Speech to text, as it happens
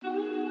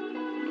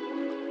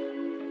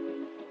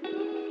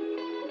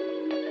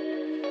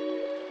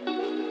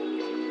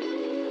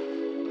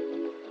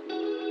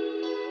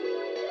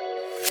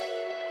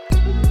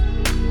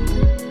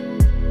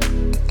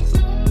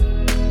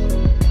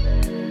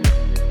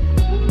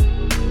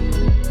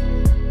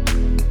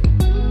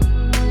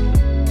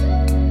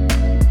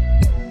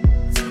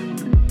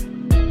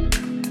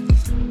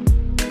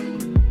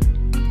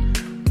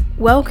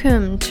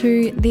Welcome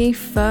to the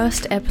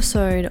first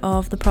episode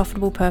of the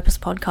Profitable Purpose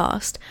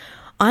podcast.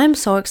 I am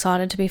so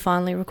excited to be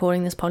finally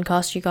recording this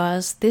podcast, you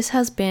guys. This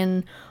has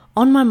been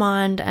on my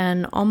mind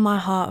and on my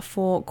heart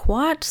for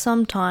quite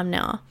some time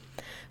now.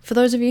 For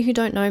those of you who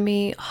don't know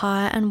me,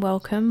 hi and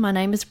welcome. My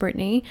name is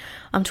Brittany.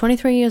 I'm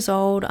 23 years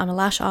old. I'm a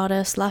lash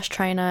artist, lash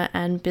trainer,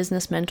 and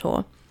business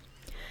mentor.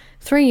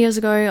 3 years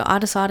ago, I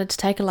decided to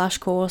take a lash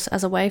course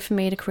as a way for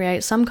me to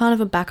create some kind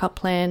of a backup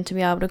plan to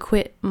be able to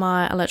quit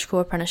my electrical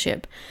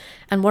apprenticeship.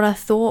 And what I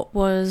thought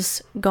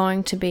was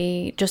going to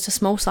be just a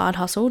small side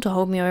hustle to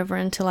hold me over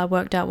until I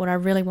worked out what I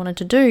really wanted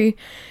to do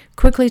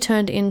quickly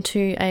turned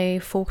into a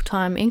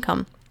full-time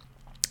income.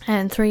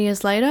 And 3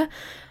 years later,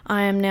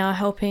 I am now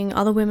helping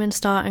other women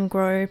start and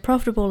grow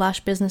profitable lash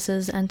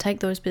businesses and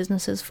take those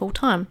businesses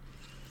full-time.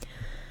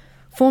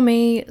 For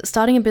me,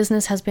 starting a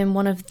business has been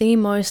one of the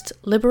most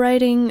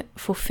liberating,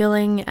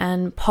 fulfilling,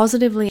 and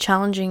positively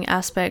challenging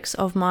aspects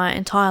of my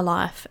entire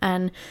life,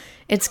 and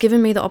it's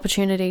given me the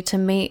opportunity to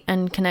meet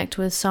and connect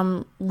with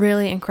some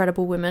really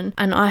incredible women,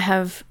 and I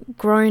have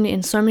grown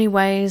in so many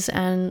ways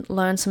and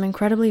learned some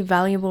incredibly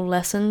valuable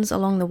lessons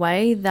along the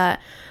way that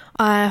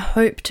I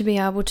hope to be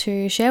able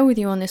to share with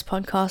you on this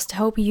podcast to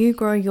help you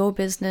grow your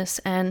business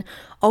and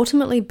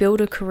ultimately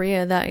build a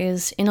career that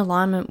is in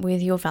alignment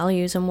with your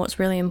values and what's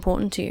really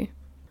important to you.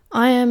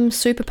 I am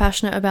super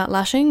passionate about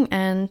lashing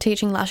and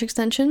teaching lash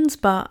extensions,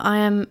 but I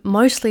am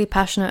mostly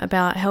passionate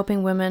about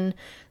helping women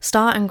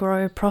start and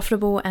grow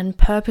profitable and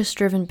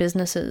purpose-driven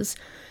businesses.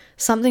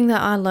 Something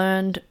that I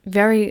learned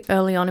very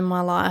early on in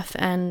my life,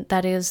 and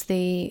that is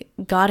the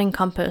guiding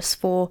compass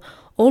for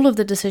all of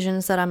the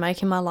decisions that I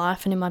make in my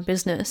life and in my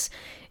business,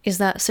 is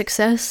that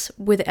success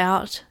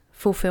without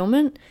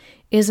fulfillment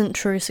isn't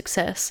true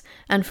success,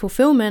 and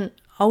fulfillment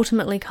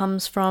ultimately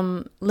comes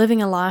from living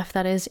a life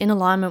that is in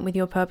alignment with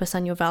your purpose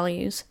and your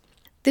values.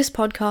 This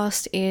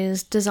podcast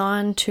is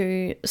designed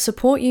to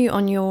support you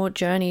on your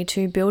journey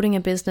to building a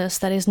business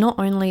that is not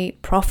only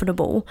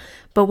profitable,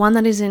 but one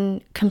that is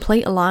in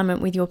complete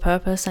alignment with your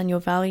purpose and your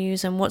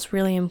values and what's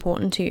really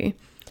important to you.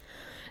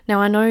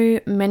 Now, I know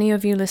many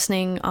of you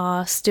listening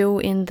are still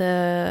in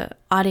the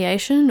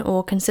ideation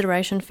or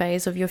consideration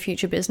phase of your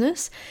future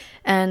business,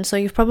 and so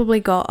you've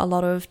probably got a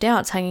lot of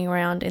doubts hanging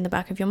around in the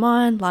back of your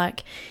mind,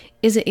 like,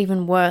 is it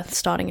even worth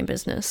starting a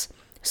business?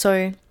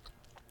 So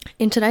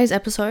in today's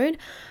episode,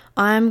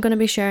 I'm going to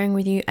be sharing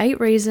with you 8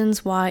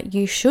 reasons why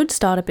you should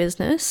start a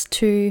business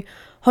to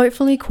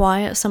hopefully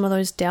quiet some of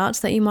those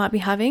doubts that you might be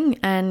having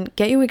and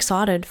get you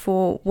excited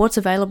for what's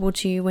available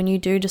to you when you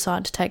do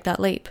decide to take that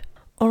leap.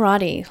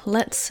 Alrighty,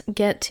 let's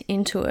get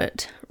into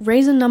it.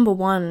 Reason number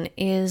 1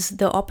 is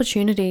the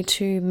opportunity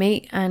to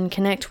meet and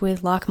connect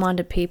with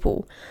like-minded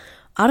people.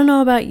 I don't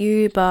know about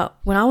you, but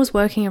when I was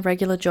working a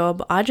regular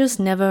job, I just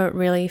never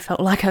really felt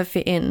like I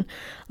fit in.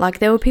 Like,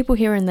 there were people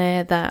here and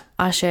there that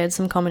I shared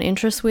some common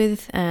interests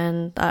with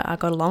and I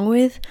got along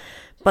with,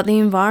 but the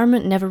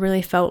environment never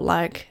really felt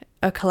like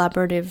a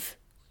collaborative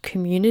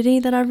community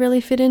that I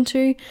really fit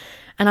into.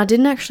 And I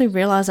didn't actually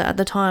realize it at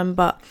the time,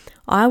 but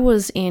I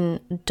was in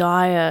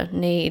dire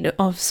need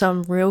of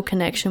some real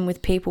connection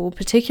with people,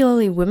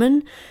 particularly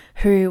women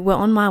who were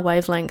on my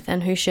wavelength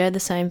and who shared the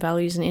same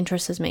values and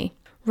interests as me.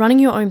 Running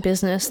your own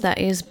business that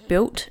is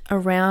built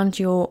around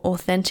your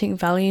authentic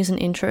values and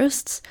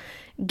interests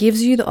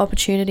gives you the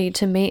opportunity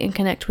to meet and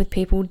connect with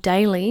people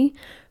daily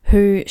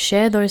who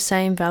share those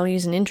same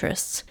values and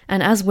interests.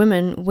 And as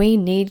women, we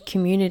need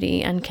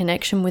community and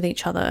connection with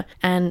each other.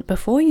 And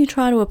before you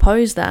try to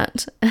oppose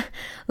that,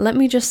 let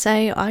me just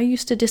say I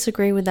used to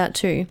disagree with that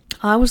too.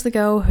 I was the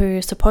girl who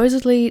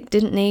supposedly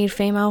didn't need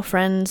female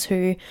friends,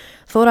 who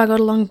thought I got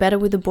along better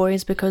with the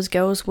boys because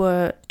girls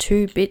were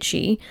too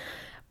bitchy.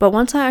 But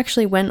once I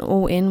actually went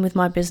all in with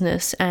my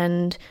business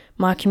and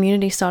my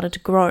community started to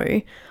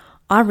grow,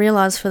 I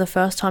realized for the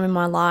first time in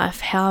my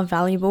life how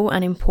valuable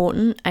and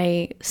important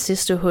a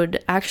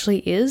sisterhood actually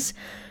is,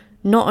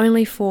 not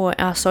only for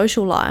our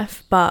social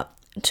life, but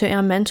to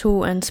our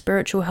mental and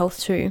spiritual health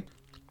too.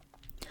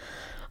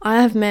 I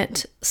have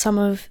met some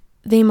of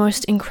the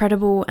most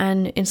incredible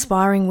and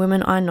inspiring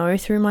women I know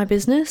through my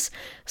business.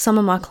 Some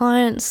are my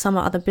clients, some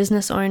are other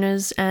business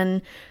owners,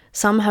 and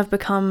some have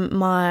become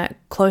my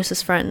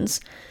closest friends.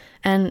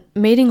 And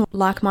meeting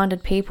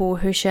like-minded people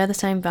who share the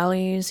same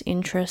values,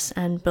 interests,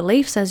 and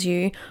beliefs as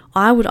you,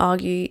 I would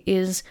argue,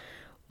 is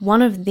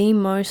one of the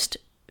most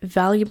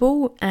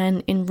valuable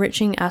and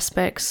enriching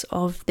aspects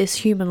of this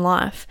human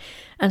life.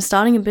 And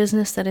starting a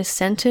business that is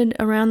centered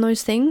around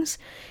those things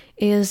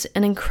is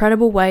an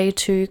incredible way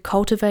to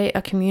cultivate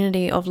a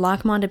community of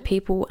like-minded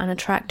people and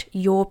attract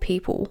your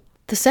people.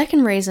 The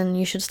second reason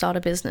you should start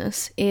a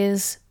business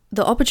is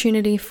the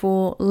opportunity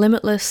for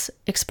limitless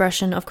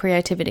expression of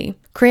creativity.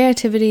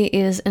 Creativity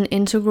is an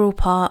integral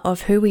part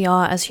of who we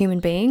are as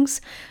human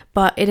beings,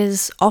 but it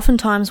is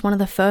oftentimes one of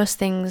the first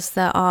things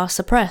that are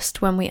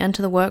suppressed when we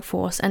enter the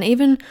workforce and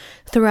even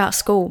throughout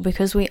school,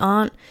 because we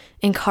aren't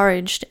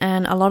encouraged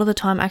and a lot of the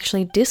time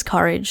actually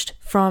discouraged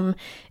from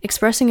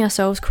expressing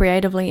ourselves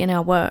creatively in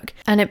our work.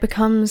 And it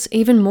becomes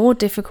even more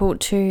difficult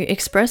to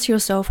express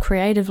yourself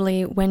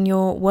creatively when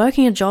you're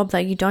working a job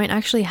that you don't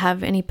actually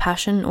have any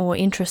passion or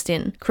interest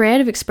in.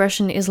 Creative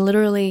expression is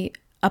literally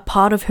a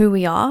part of who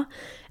we are,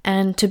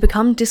 and to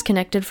become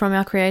disconnected from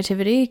our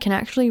creativity can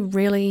actually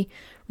really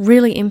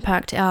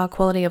impact our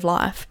quality of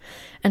life.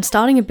 And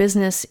starting a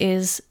business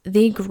is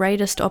the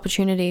greatest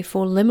opportunity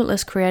for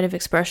limitless creative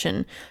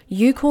expression.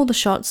 You call the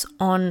shots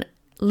on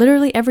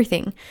literally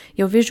everything: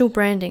 your visual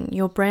branding,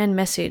 your brand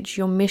message,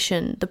 your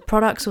mission, the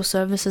products or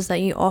services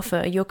that you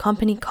offer, your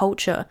company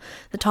culture,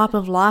 the type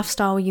of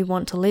lifestyle you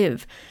want to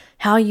live,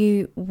 how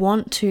you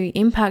want to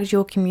impact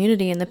your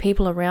community and the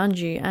people around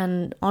you,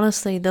 and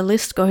honestly, the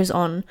list goes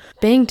on.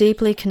 Being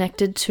deeply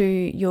connected to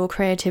your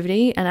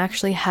creativity and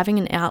actually having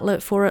an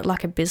outlet for it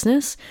like a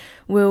business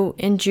will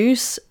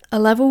induce a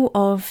level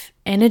of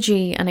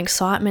energy and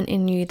excitement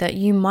in you that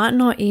you might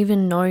not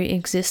even know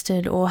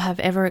existed or have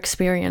ever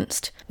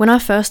experienced. When I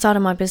first started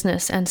my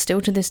business, and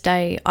still to this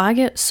day, I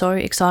get so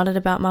excited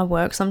about my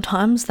work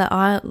sometimes that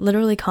I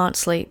literally can't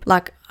sleep.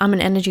 Like, I'm an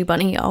energy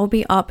bunny. I'll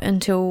be up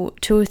until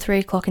 2 or 3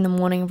 o'clock in the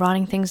morning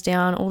writing things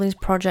down, all these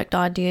project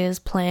ideas,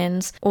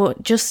 plans, or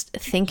just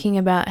thinking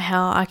about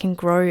how I can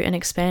grow and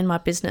expand my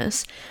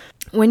business.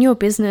 When your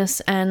business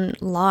and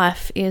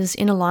life is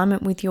in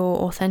alignment with your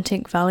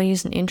authentic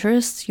values and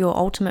interests, your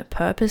ultimate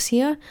purpose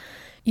here,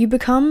 you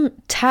become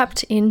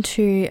tapped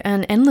into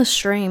an endless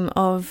stream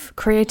of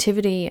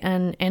creativity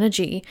and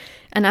energy.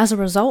 And as a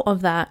result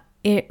of that,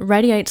 it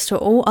radiates to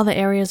all other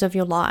areas of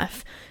your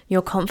life.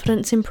 Your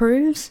confidence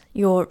improves,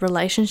 your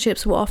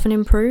relationships will often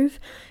improve,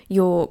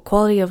 your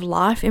quality of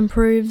life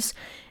improves,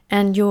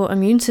 and your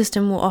immune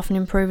system will often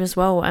improve as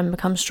well and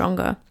become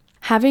stronger.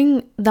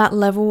 Having that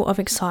level of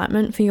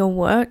excitement for your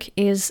work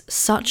is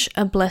such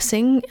a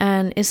blessing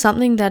and is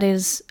something that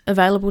is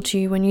available to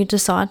you when you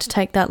decide to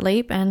take that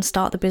leap and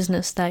start the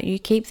business that you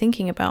keep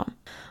thinking about.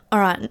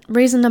 Alright,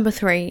 reason number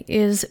 3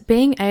 is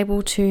being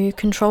able to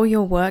control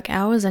your work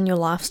hours and your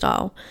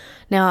lifestyle.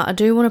 Now, I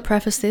do want to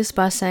preface this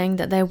by saying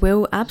that there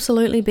will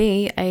absolutely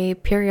be a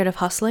period of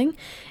hustling.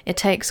 It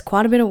takes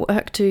quite a bit of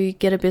work to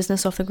get a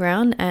business off the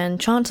ground,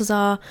 and chances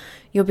are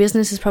your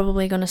business is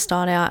probably going to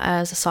start out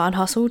as a side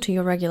hustle to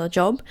your regular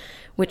job,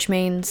 which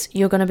means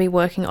you're going to be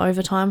working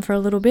overtime for a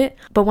little bit.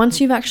 But once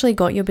you've actually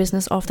got your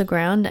business off the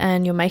ground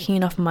and you're making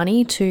enough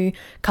money to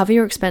cover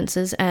your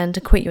expenses and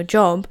to quit your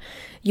job,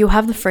 you'll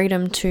have the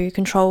freedom to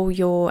control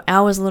your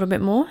hours a little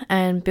bit more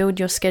and build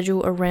your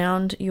schedule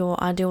around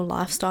your ideal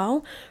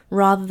lifestyle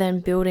rather than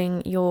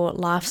building your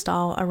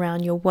lifestyle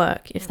around your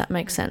work, if that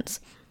makes sense.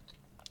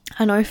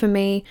 I know for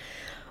me,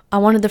 I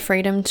wanted the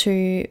freedom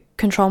to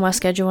control my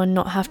schedule and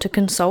not have to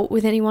consult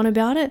with anyone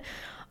about it.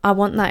 I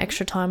want that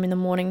extra time in the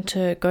morning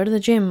to go to the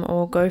gym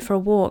or go for a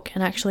walk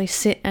and actually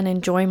sit and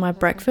enjoy my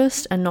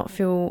breakfast and not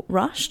feel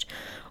rushed.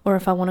 Or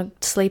if I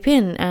want to sleep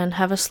in and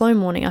have a slow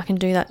morning, I can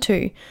do that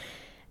too.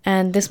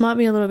 And this might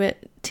be a little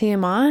bit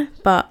TMI,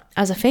 but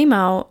as a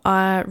female,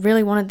 I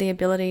really wanted the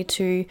ability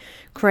to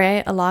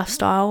create a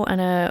lifestyle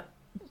and a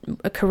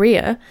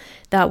career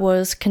that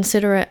was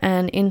considerate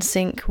and in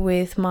sync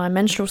with my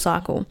menstrual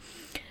cycle.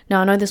 Now,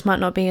 I know this might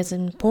not be as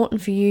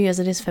important for you as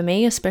it is for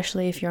me,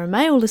 especially if you're a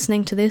male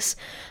listening to this,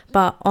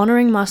 but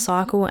honoring my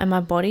cycle and my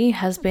body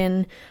has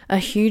been a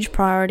huge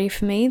priority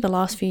for me the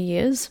last few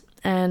years.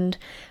 And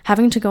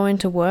having to go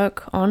into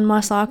work on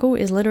my cycle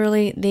is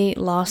literally the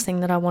last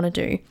thing that I want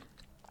to do.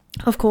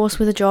 Of course,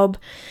 with a job,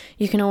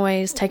 you can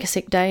always take a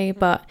sick day,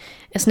 but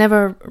it's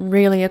never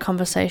really a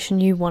conversation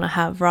you want to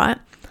have, right?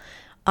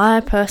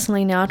 I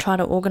personally now try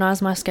to organize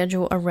my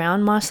schedule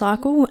around my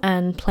cycle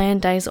and plan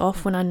days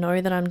off when I know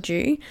that I'm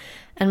due.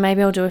 And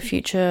maybe I'll do a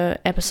future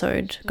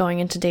episode going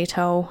into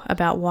detail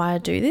about why I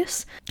do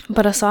this.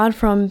 But aside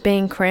from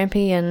being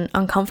crampy and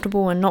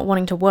uncomfortable and not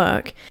wanting to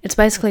work, it's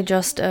basically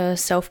just a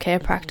self-care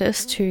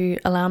practice to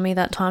allow me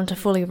that time to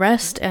fully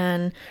rest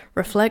and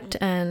reflect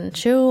and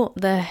chill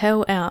the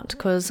hell out,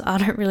 because I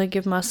don't really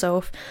give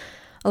myself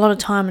a lot of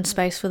time and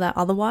space for that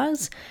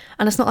otherwise.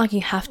 And it's not like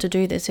you have to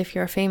do this if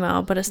you're a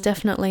female, but it's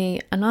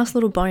definitely a nice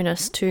little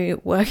bonus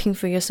to working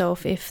for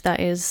yourself if that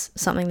is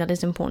something that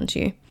is important to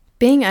you.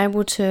 Being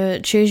able to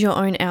choose your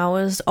own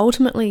hours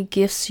ultimately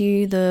gives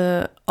you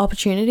the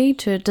opportunity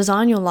to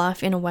design your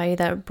life in a way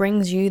that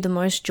brings you the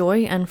most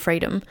joy and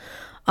freedom.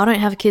 I don't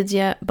have kids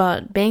yet,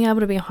 but being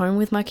able to be home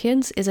with my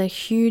kids is a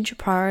huge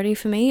priority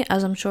for me,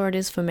 as I'm sure it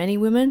is for many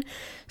women.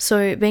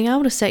 So being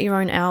able to set your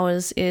own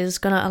hours is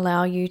going to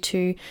allow you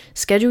to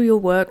schedule your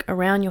work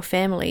around your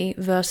family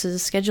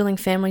versus scheduling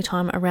family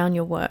time around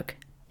your work.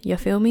 You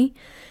feel me?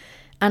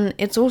 And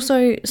it's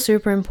also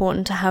super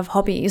important to have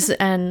hobbies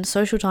and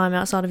social time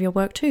outside of your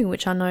work too,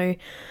 which I know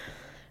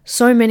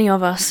So many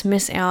of us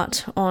miss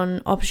out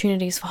on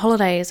opportunities for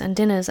holidays and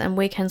dinners and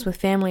weekends with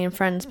family and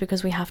friends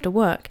because we have to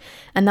work.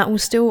 And that will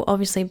still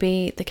obviously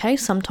be the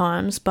case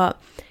sometimes,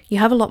 but you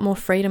have a lot more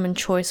freedom and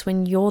choice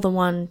when you're the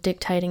one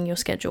dictating your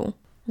schedule.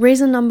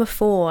 Reason number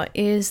 4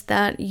 is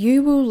that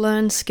you will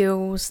learn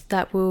skills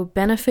that will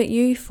benefit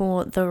you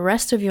for the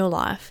rest of your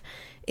life.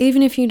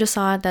 Even if you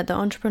decide that the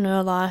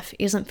entrepreneur life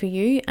isn't for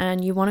you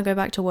and you want to go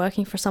back to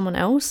working for someone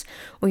else,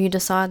 or you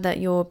decide that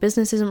your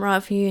business isn't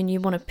right for you and you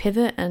want to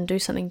pivot and do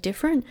something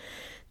different,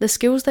 the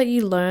skills that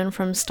you learn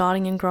from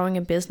starting and growing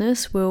a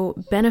business will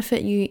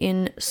benefit you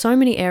in so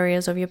many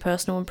areas of your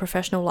personal and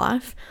professional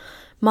life.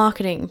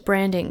 Marketing,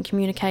 branding,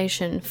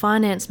 communication,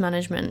 finance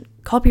management,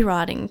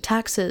 copywriting,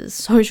 taxes,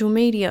 social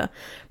media,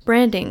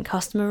 branding,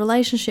 customer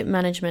relationship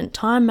management,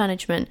 time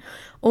management.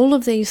 All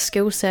of these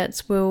skill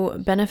sets will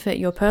benefit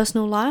your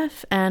personal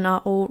life and are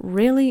all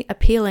really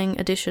appealing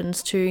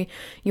additions to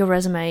your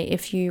resume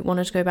if you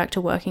wanted to go back to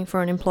working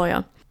for an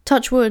employer.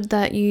 Touch wood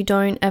that you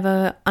don't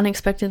ever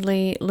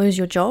unexpectedly lose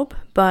your job,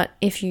 but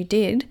if you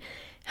did,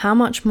 how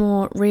much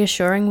more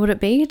reassuring would it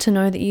be to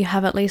know that you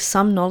have at least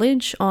some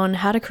knowledge on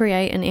how to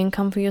create an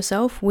income for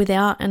yourself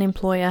without an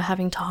employer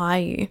having to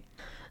hire you?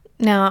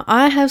 Now,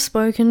 I have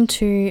spoken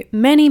to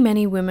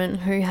many women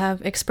who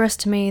have expressed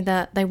to me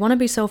that they want to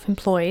be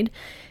self-employed,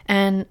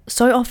 and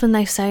so often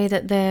they say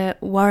that they're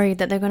worried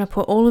that they're going to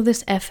put all of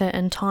this effort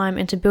and time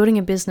into building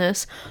a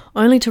business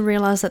only to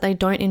realize that they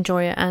don't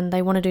enjoy it and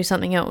they want to do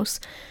something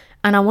else.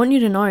 And I want you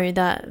to know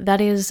that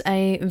that is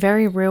a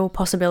very real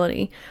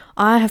possibility.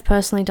 I have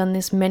personally done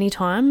this many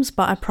times,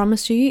 but I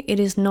promise you it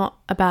is not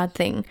a bad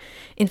thing.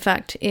 In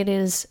fact, it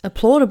is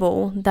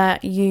applaudable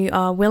that you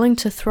are willing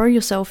to throw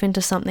yourself into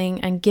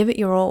something and give it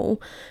your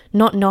all,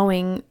 not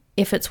knowing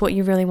if it's what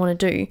you really want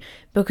to do,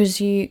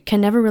 because you can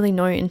never really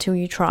know until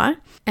you try.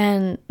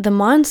 And the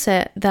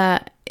mindset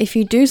that if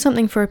you do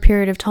something for a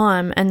period of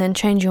time and then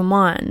change your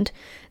mind,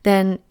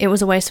 then it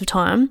was a waste of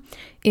time,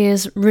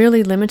 is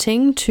really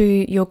limiting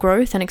to your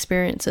growth and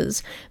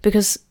experiences.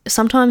 Because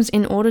sometimes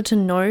in order to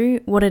know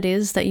what it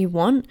is that you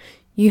want,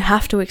 you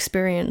have to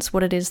experience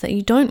what it is that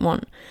you don't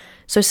want.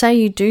 So say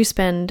you do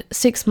spend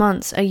 6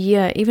 months, a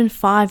year, even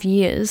 5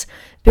 years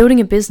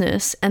building a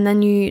business, and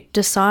then you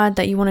decide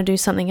that you want to do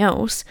something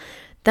else.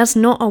 That's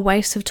not a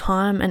waste of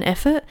time and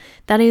effort.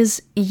 That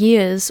is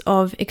years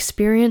of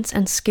experience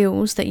and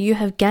skills that you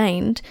have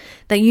gained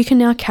that you can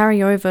now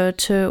carry over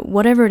to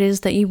whatever it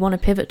is that you want to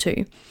pivot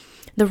to.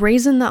 The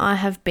reason that I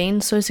have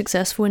been so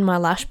successful in my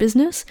lash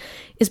business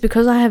is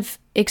because I have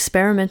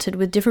experimented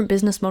with different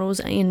business models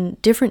in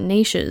different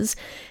niches,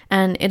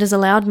 and it has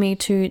allowed me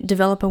to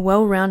develop a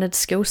well-rounded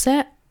skill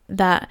set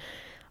that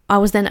I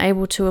was then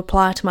able to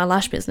apply to my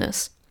lash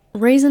business.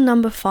 Reason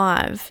number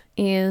 5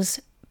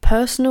 is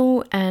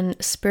personal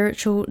and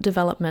spiritual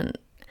development.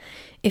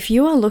 If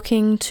you are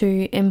looking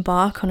to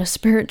embark on a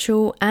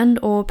spiritual and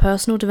or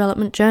personal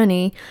development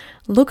journey,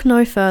 look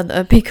no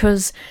further,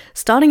 because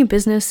starting a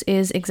business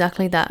is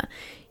exactly that.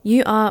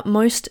 You are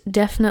most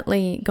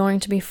definitely going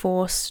to be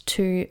forced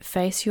to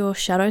face your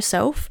shadow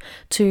self,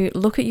 to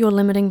look at your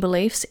limiting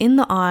beliefs in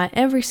the eye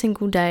every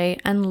single day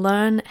and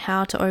learn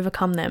how to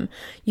overcome them.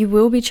 You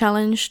will be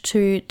challenged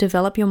to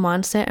develop your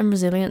mindset and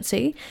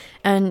resiliency,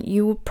 and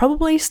you will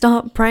probably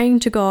start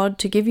praying to God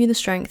to give you the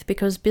strength,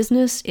 because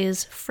business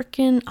is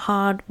freaking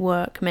hard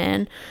work,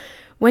 man.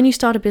 When you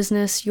start a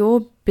business,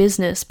 your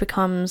business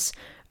becomes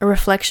a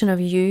reflection of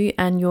you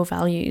and your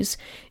values.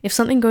 If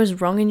something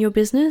goes wrong in your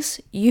business,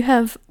 you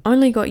have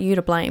only got you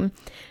to blame.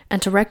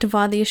 And to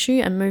rectify the issue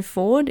and move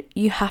forward,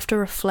 you have to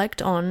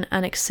reflect on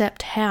and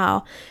accept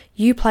how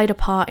you played a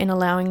part in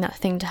allowing that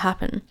thing to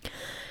happen.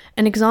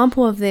 An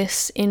example of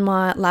this in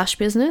my lash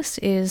business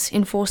is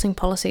enforcing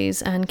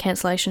policies and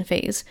cancellation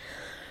fees.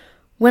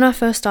 When I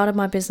first started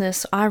my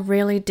business, I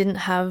really didn't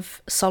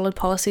have solid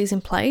policies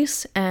in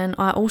place, and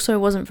I also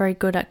wasn't very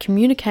good at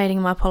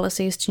communicating my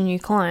policies to new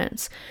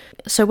clients.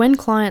 So when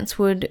clients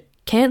would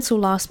cancel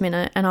last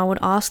minute and I would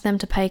ask them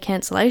to pay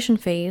cancellation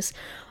fees,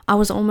 I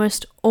was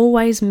almost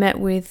always met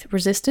with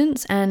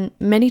resistance, and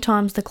many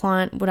times the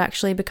client would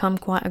actually become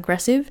quite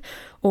aggressive,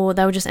 or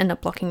they would just end up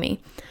blocking me.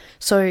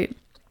 So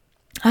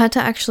I had to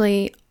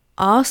actually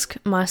ask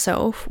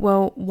myself,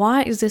 well,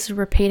 why is this a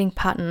repeating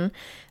pattern,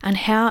 and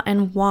how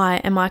and why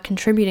am I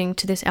contributing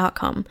to this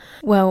outcome?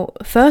 Well,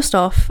 first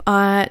off,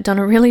 I done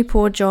a really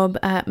poor job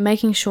at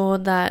making sure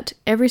that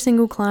every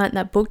single client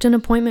that booked an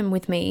appointment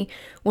with me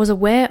was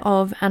aware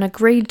of and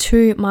agreed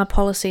to my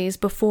policies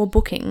before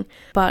booking.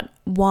 But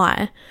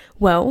why?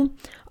 Well,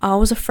 I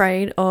was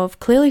afraid of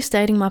clearly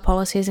stating my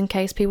policies in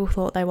case people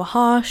thought they were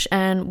harsh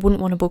and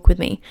wouldn't want to book with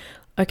me.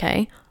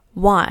 Okay,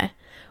 why?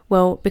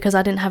 Well, because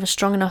I didn't have a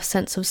strong enough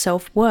sense of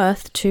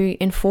self-worth to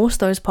enforce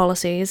those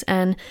policies,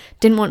 and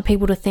didn't want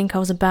people to think I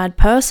was a bad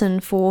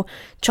person for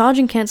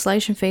charging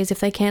cancellation fees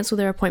if they cancel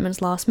their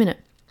appointments last minute.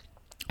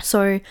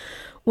 So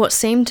what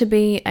seemed to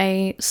be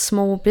a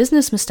small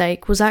business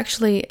mistake was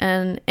actually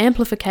an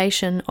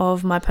amplification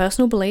of my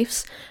personal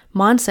beliefs,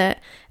 mindset,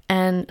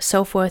 and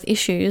self-worth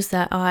issues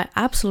that I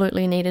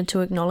absolutely needed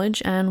to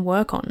acknowledge and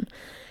work on.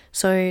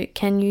 So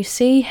can you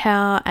see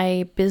how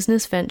a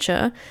business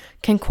venture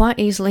can quite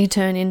easily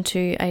turn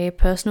into a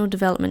personal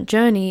development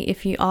journey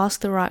if you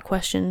ask the right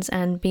questions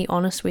and be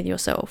honest with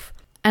yourself?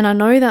 And I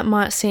know that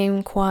might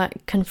seem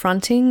quite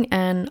confronting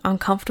and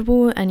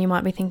uncomfortable, and you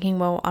might be thinking,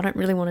 well, I don't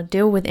really want to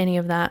deal with any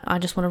of that. I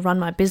just want to run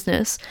my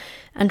business.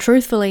 And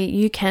truthfully,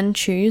 you can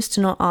choose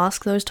to not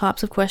ask those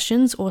types of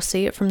questions or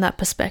see it from that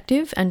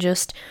perspective and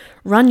just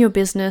run your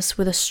business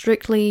with a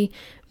strictly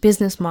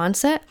business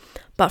mindset.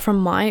 But from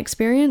my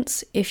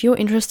experience, if you're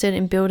interested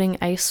in building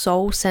a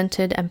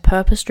soul-centered and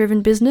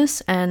purpose-driven business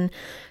and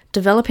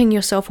developing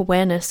your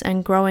self-awareness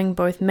and growing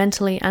both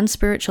mentally and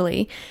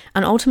spiritually,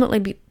 and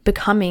ultimately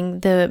becoming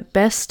the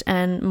best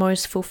and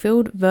most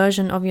fulfilled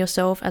version of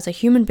yourself as a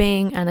human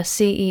being and a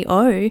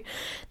CEO,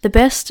 the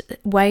best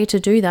way to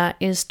do that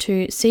is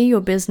to see your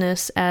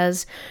business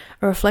as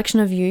a reflection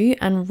of you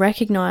and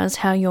recognize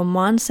how your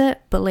mindset,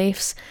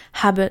 beliefs,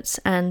 habits,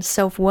 and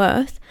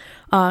self-worth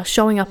are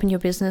showing up in your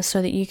business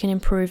so that you can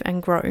improve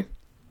and grow.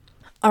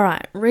 All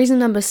right, reason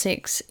number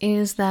 6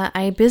 is that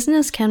a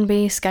business can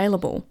be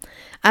scalable.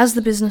 As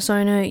the business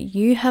owner,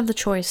 you have the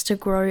choice to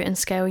grow and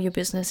scale your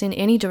business in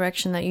any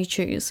direction that you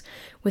choose.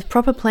 With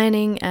proper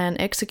planning and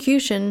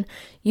execution,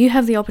 you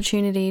have the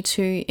opportunity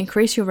to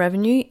increase your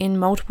revenue in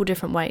multiple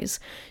different ways.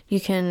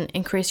 You can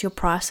increase your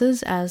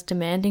prices as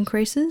demand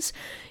increases.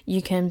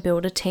 You can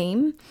build a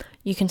team.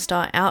 You can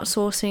start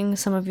outsourcing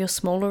some of your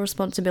smaller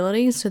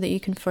responsibilities so that you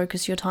can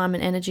focus your time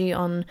and energy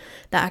on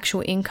the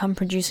actual income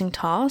producing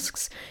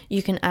tasks.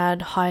 You can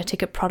add higher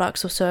ticket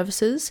products or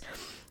services.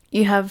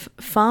 You have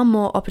far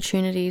more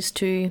opportunities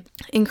to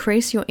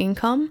increase your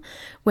income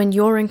when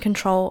you're in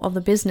control of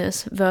the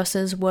business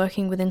versus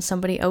working within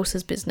somebody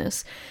else's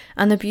business.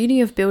 And the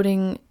beauty of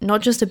building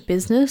not just a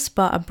business,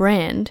 but a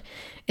brand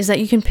is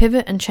that you can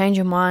pivot and change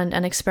your mind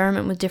and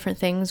experiment with different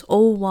things,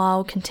 all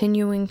while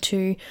continuing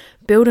to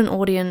build an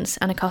audience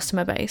and a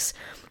customer base.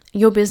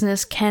 Your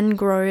business can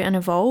grow and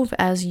evolve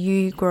as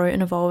you grow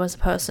and evolve as a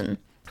person.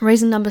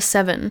 Reason number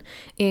 7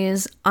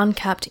 is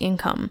uncapped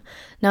income.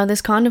 Now,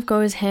 this kind of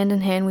goes hand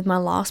in hand with my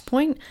last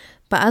point,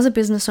 but as a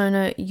business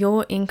owner,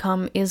 your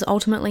income is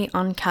ultimately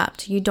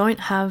uncapped. You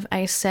don't have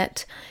a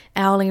set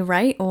hourly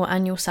rate or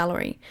annual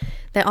salary.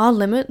 There are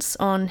limits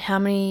on how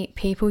many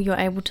people you're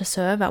able to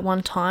serve at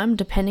one time,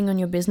 depending on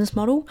your business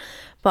model,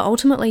 but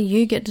ultimately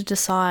you get to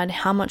decide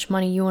how much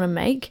money you want to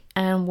make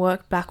and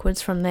work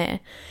backwards from there.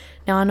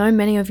 Now, I know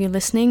many of you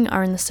listening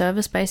are in the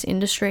service-based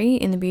industry,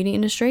 in the beauty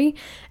industry,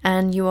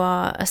 and you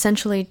are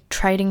essentially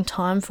trading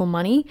time for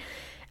money.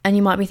 And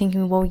you might be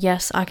thinking, well,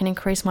 yes, I can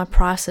increase my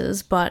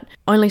prices, but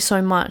only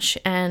so much,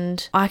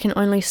 and I can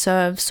only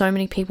serve so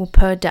many people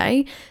per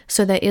day,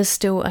 so there is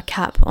still a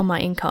cap on my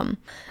income.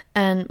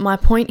 And my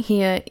point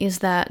here is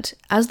that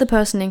as the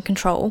person in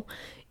control,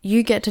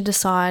 you get to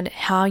decide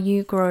how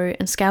you grow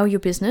and scale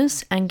your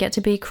business and get to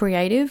be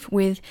creative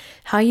with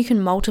how you can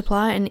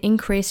multiply and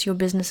increase your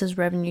business's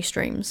revenue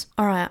streams.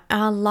 All right,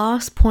 our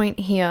last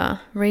point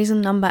here,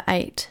 reason number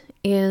 8,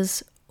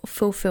 is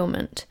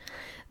fulfillment.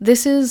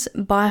 This is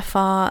by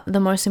far the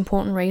most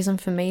important reason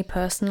for me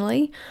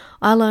personally.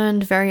 I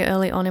learned very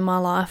early on in my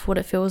life what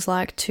it feels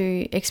like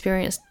to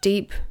experience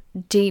deep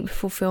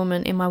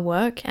fulfillment in my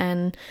work,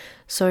 and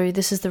so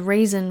this is the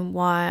reason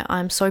why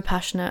I'm so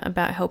passionate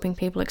about helping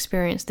people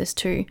experience this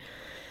too.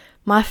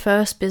 My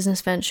first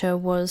business venture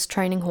was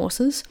training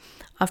horses.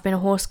 I've been a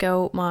horse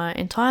girl my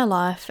entire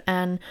life,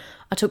 and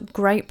I took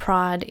great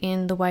pride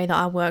in the way that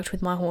I worked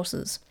with my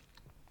horses.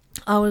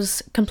 I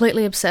was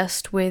completely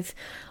obsessed with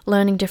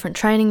learning different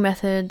training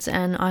methods,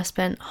 and I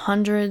spent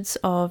hundreds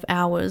of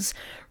hours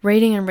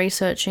reading and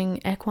researching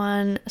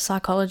equine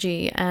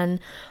psychology, and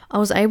I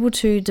was able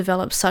to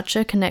develop such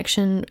a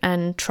connection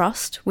and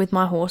trust with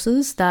my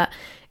horses that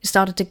it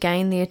started to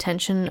gain the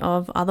attention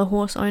of other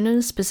horse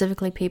owners,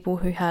 specifically people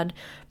who had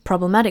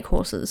problematic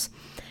horses.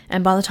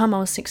 And by the time I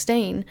was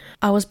 16,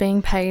 I was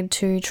being paid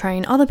to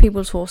train other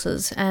people's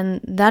horses. And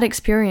that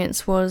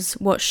experience was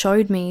what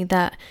showed me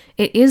that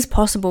it is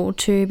possible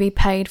to be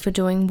paid for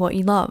doing what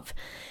you love.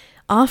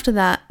 After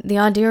that, the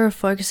idea of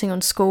focusing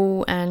on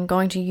school and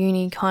going to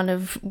uni kind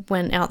of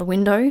went out the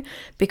window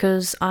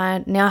because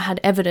I now had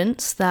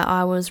evidence that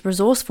I was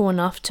resourceful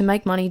enough to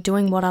make money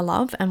doing what I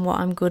love and what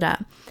I'm good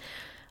at.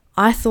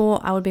 I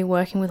thought I would be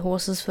working with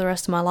horses for the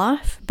rest of my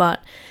life,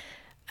 but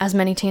as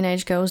many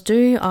teenage girls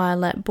do, I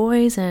let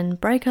boys and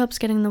breakups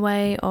get in the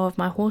way of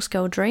my horse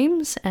girl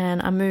dreams,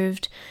 and I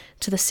moved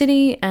to the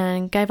city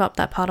and gave up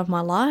that part of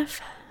my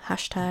life.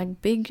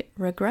 #big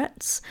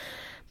regrets.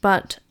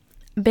 But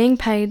being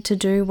paid to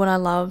do what I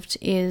loved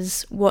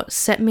is what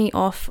set me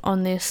off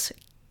on this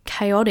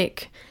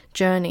chaotic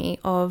journey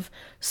of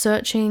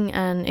searching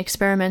and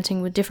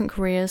experimenting with different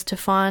careers to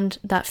find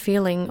that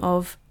feeling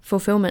of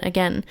fulfillment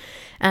again.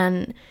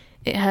 And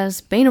it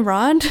has been a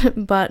ride,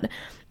 but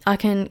I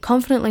can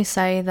confidently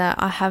say that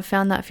I have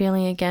found that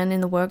feeling again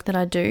in the work that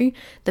I do,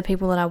 the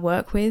people that I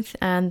work with,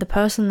 and the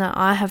person that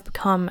I have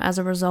become as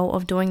a result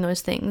of doing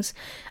those things.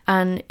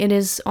 And it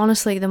is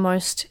honestly the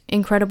most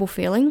incredible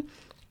feeling.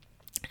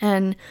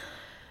 And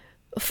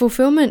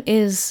Fulfillment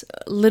is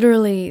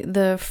literally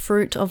the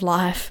fruit of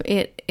life.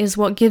 It is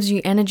what gives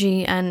you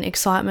energy and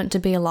excitement to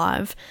be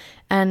alive.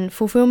 And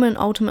fulfillment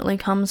ultimately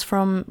comes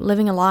from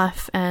living a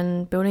life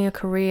and building a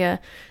career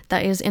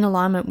that is in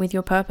alignment with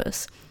your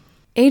purpose.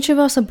 Each of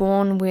us are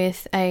born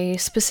with a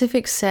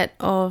specific set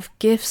of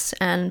gifts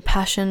and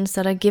passions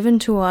that are given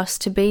to us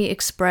to be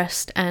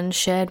expressed and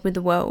shared with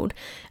the world.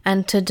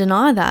 And to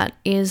deny that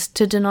is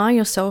to deny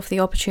yourself the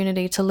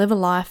opportunity to live a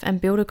life and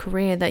build a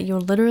career that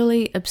you're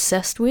literally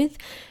obsessed with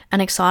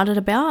and excited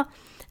about,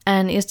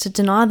 and is to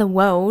deny the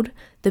world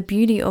the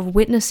beauty of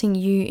witnessing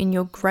you in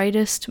your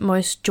greatest,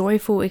 most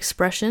joyful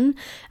expression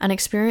and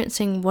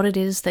experiencing what it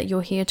is that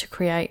you're here to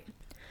create.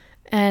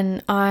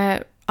 And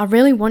I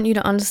really want you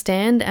to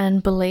understand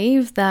and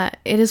believe that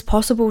it is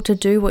possible to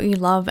do what you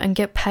love and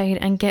get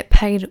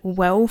paid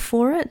well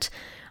for it.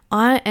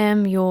 I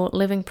am your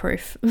living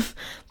proof.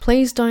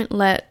 Please don't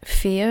let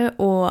fear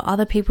or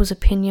other people's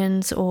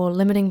opinions or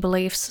limiting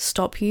beliefs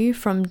stop you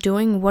from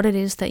doing what it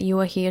is that you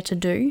are here to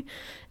do.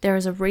 There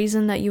is a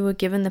reason that you were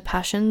given the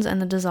passions and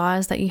the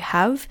desires that you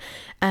have,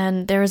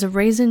 and there is a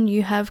reason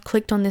you have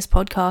clicked on this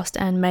podcast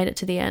and made it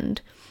to the end.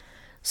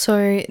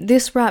 So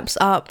this wraps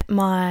up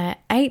my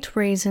 8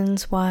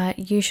 reasons why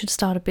you should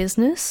start a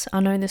business. I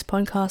know this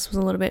podcast was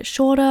a little bit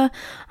shorter.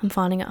 I'm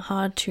finding it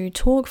hard to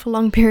talk for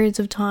long periods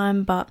of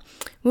time, but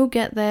we'll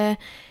get there.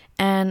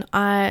 And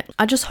I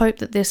just hope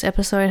that this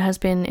episode has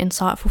been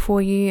insightful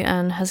for you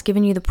and has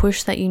given you the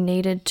push that you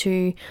needed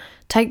to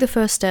take the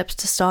first steps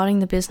to starting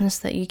the business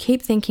that you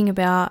keep thinking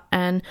about.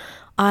 And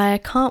I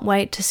can't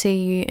wait to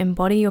see you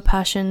embody your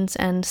passions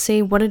and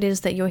see what it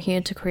is that you're here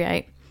to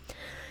create.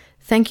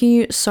 Thank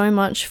you so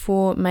much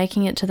for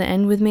making it to the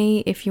end with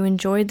me. If you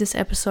enjoyed this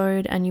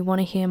episode and you want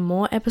to hear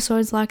more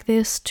episodes like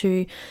this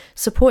to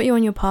support you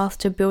on your path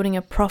to building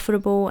a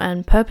profitable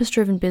and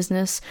purpose-driven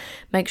business,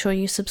 make sure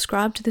you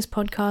subscribe to this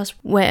podcast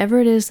wherever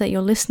it is that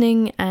you're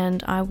listening,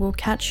 and I will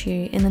catch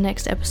you in the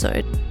next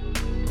episode.